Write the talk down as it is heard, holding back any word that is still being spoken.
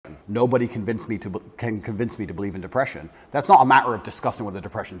Nobody can convince me to believe in depression. That's not a matter of discussing whether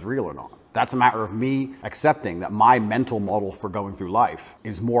depression's real or not. That's a matter of me accepting that my mental model for going through life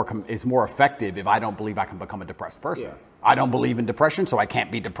is more effective if I don't believe I can become a depressed person. Yeah. I don't believe in depression, so I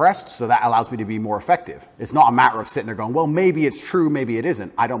can't be depressed, so that allows me to be more effective. It's not a matter of sitting there going, well, maybe it's true, maybe it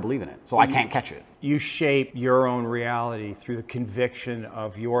isn't. I don't believe in it, so I can't catch it. You shape your own reality through the conviction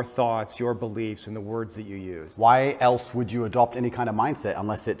of your thoughts, your beliefs, and the words that you use. Why else would you adopt any kind of mindset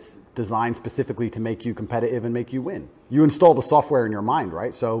unless it's designed specifically to make you competitive and make you win? You install the software in your mind,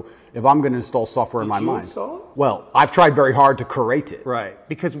 right? So if I'm going to install software in my mind, install it? Well, I've tried very hard to create it. Right,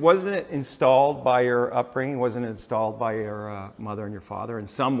 because wasn't it installed by your upbringing? Wasn't it installed by your mother and your father in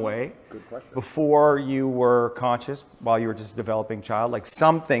some way? Good question. Before you were conscious, while you were just a developing child, like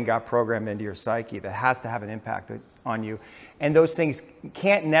something got programmed into your psyche that has to have an impact on you. And those things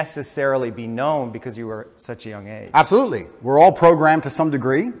can't necessarily be known because you were at such a young age. Absolutely. We're all programmed to some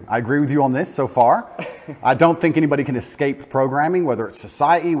degree. I agree with you on this so far. I don't think anybody can escape programming, whether it's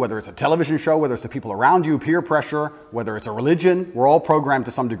society, whether it's a television show, whether it's the people around you, peer pressure, whether it's a religion. We're all programmed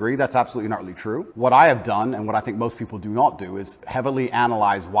to some degree. That's absolutely not really true. What I have done, and what I think most people do not do, is heavily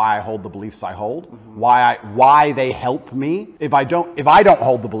analyze why I hold the beliefs I hold, why they help me. If I don't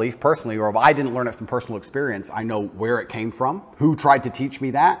hold the belief personally, or if I didn't learn it from personal experience, I know where it came from, who tried to teach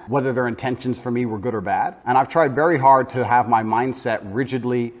me that, whether their intentions for me were good or bad. And I've tried very hard to have my mindset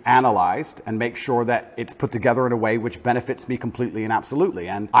rigidly analyzed and make sure that it's put together in a way which benefits me completely and absolutely.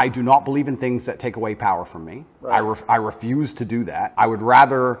 And I do not believe in things that take away power from me. Right. I refuse to do that. I would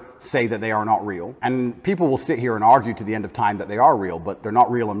rather say that they are not real. And people will sit here and argue to the end of time that they are real, but they're not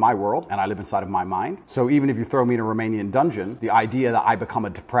real in my world, and I live inside of my mind. So even if you throw me in a Romanian dungeon, the idea that I become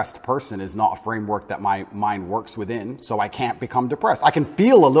a depressed person is not a framework that my mind works within, so I can't become depressed. I can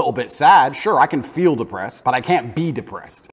feel a little bit sad, sure, I can feel depressed, but I can't be depressed.